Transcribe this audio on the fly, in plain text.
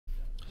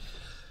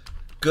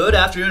Good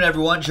afternoon,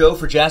 everyone. Joe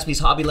for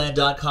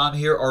JaspysHobbyland.com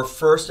here. Our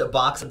first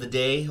box of the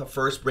day, our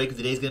first break of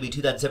the day is going to be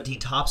 2017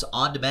 Topps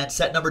On Demand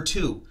set number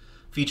 2,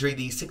 featuring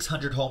the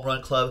 600 Home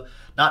Run Club.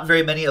 Not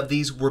very many of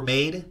these were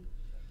made,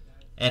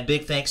 and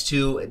big thanks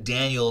to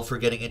Daniel for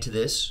getting into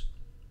this.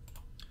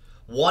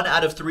 1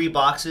 out of 3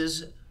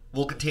 boxes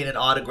will contain an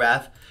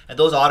autograph, and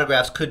those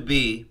autographs could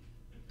be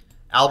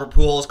Albert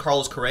Pujols,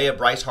 Carlos Correa,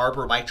 Bryce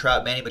Harper, Mike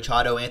Trout, Manny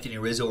Machado, Anthony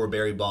Rizzo, or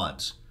Barry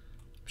Bonds.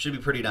 Should be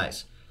pretty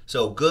nice.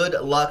 So good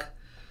luck,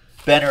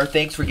 Benner.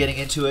 Thanks for getting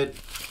into it.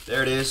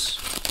 There it is.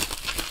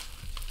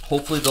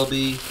 Hopefully there'll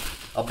be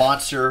a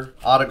monster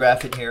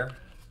autograph in here.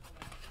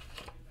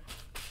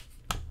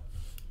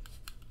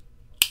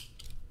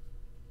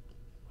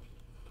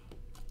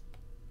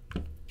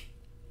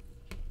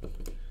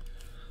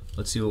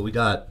 Let's see what we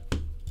got.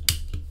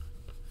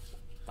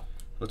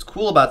 What's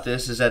cool about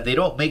this is that they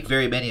don't make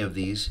very many of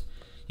these.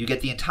 You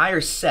get the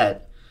entire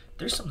set.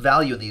 There's some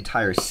value in the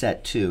entire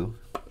set too.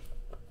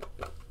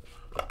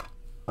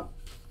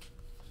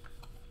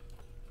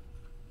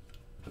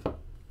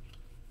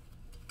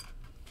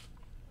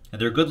 And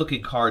they're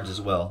good-looking cards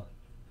as well.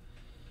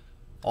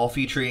 All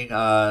featuring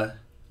home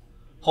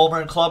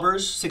run clubbers,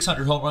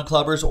 600 home run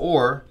clubbers,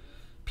 or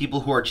people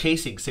who are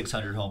chasing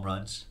 600 home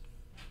runs.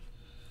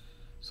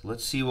 So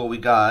let's see what we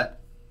got.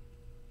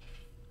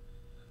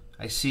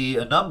 I see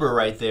a number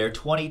right there,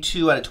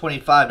 22 out of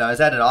 25. Now, is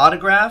that an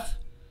autograph?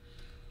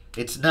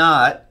 It's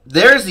not.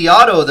 There's the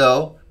auto,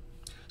 though.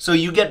 So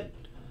you get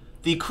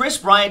the Chris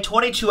Bryant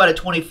 22 out of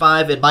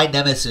 25 and my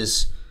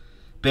nemesis,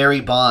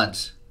 Barry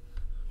Bonds.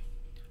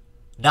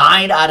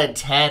 9 out of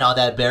 10 on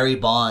that Barry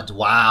Bonds.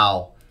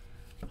 Wow.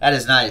 That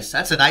is nice.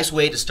 That's a nice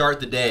way to start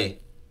the day.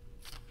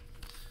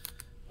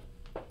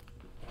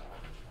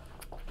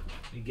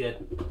 We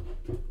get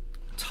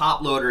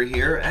top loader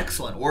here.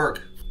 Excellent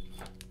work.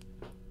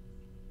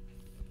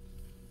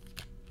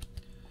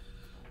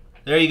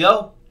 There you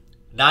go.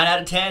 9 out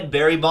of 10.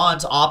 Barry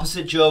Bonds,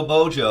 opposite Joe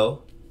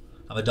Mojo.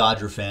 I'm a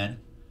Dodger fan.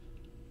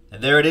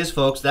 And there it is,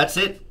 folks. That's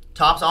it.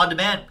 Topps On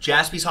Demand.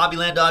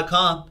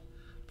 JaspysHobbyland.com.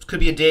 This could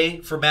be a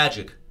day for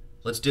magic.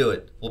 Let's do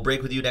it. We'll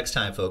break with you next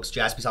time, folks.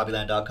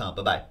 JaspysHobbyland.com.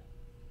 Bye-bye.